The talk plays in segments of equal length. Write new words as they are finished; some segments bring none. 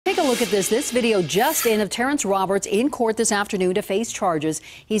look at this. This video just in of Terrance Roberts in court this afternoon to face charges.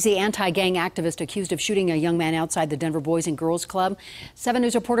 He's the anti-gang activist accused of shooting a young man outside the Denver Boys and Girls Club. 7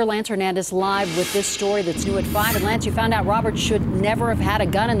 News reporter Lance Hernandez live with this story that's new at 5. And Lance, you found out Roberts should never have had a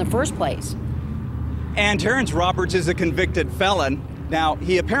gun in the first place. And Terrance Roberts is a convicted felon. Now,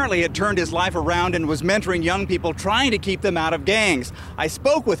 he apparently had turned his life around and was mentoring young people, trying to keep them out of gangs. I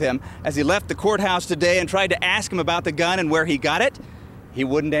spoke with him as he left the courthouse today and tried to ask him about the gun and where he got it. He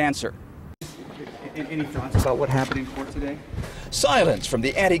wouldn't answer. Any thoughts about what happened in court today? Silence from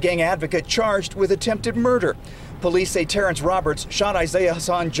the anti-gang advocate charged with attempted murder. Police say Terrance Roberts shot Isaiah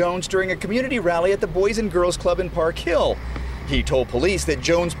Hassan Jones during a community rally at the Boys and Girls Club in Park Hill. He told police that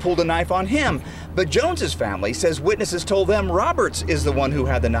Jones pulled a knife on him, but Jones's family says witnesses told them Roberts is the one who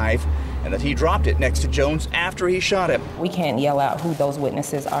had the knife and that he dropped it next to Jones after he shot him. We can't yell out who those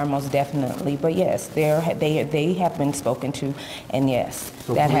witnesses are, most definitely, but yes, they have been spoken to, and yes,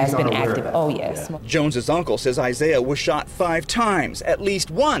 so that has been active. Oh, yes. Yeah. Jones's uncle says Isaiah was shot 5 times, at least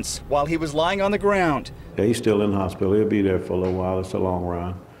once, while he was lying on the ground. Yeah, he's still in the hospital. He'll be there for a little while. It's a long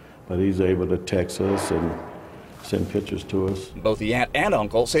run, but he's able to text us and send pictures to us. Both the aunt and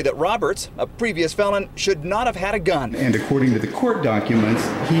uncle say that Roberts, a previous felon, should not have had a gun. And according to the court documents,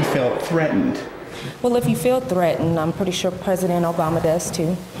 he felt threatened. Well, if you feel threatened, I'm pretty sure President Obama does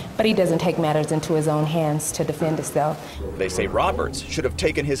too. But he doesn't take matters into his own hands to defend himself. They say Roberts should have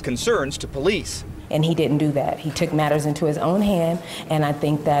taken his concerns to police. And he didn't do that. He took matters into his own hand, and I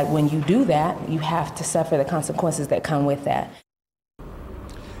think that when you do that, you have to suffer the consequences that come with that.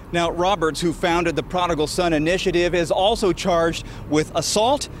 Now, Roberts, who founded the Prodigal Son Initiative, is also charged with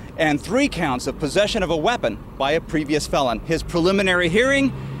assault and 3 counts of possession of a weapon by a previous felon. His preliminary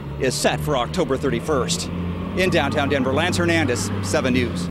hearing is set for October 31st. In downtown Denver, Lance Hernandez, 7 News.